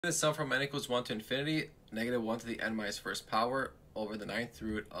The sum from n equals 1 to infinity, negative 1 to the n minus first power over the ninth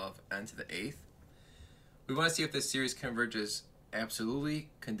root of n to the eighth. We want to see if this series converges absolutely,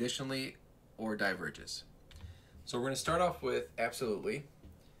 conditionally, or diverges. So we're going to start off with absolutely.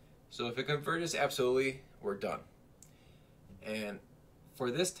 So if it converges absolutely, we're done. And for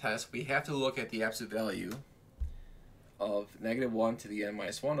this test, we have to look at the absolute value of negative 1 to the n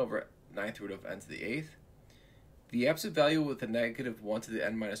minus 1 over ninth root of n to the eighth. The absolute value with the negative 1 to the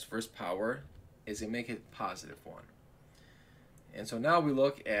n minus first power is to make it positive 1. And so now we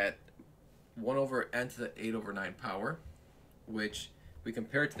look at 1 over n to the 8 over 9 power, which we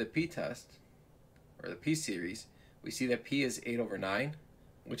compare it to the p-test, or the p-series. We see that p is 8 over 9,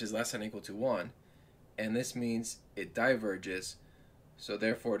 which is less than or equal to 1, and this means it diverges, so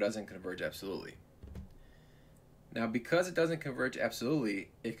therefore it doesn't converge absolutely. Now because it doesn't converge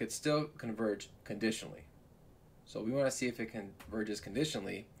absolutely, it could still converge conditionally. So we want to see if it converges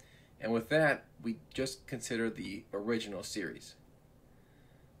conditionally, and with that we just consider the original series.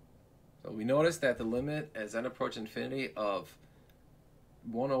 So we notice that the limit as n approaches infinity of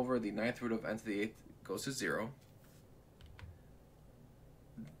 1 over the ninth root of n to the eighth goes to 0.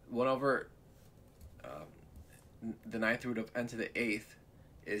 1 over the ninth root of n to the eighth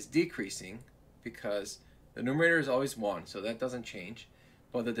is decreasing because the numerator is always 1, so that doesn't change,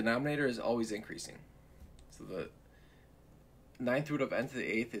 but the denominator is always increasing. So the ninth root of n to the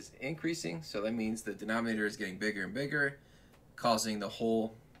eighth is increasing, so that means the denominator is getting bigger and bigger, causing the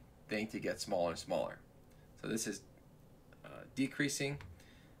whole thing to get smaller and smaller. So this is decreasing,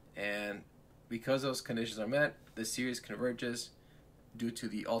 and because those conditions are met, the series converges due to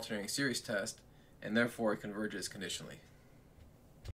the alternating series test, and therefore it converges conditionally.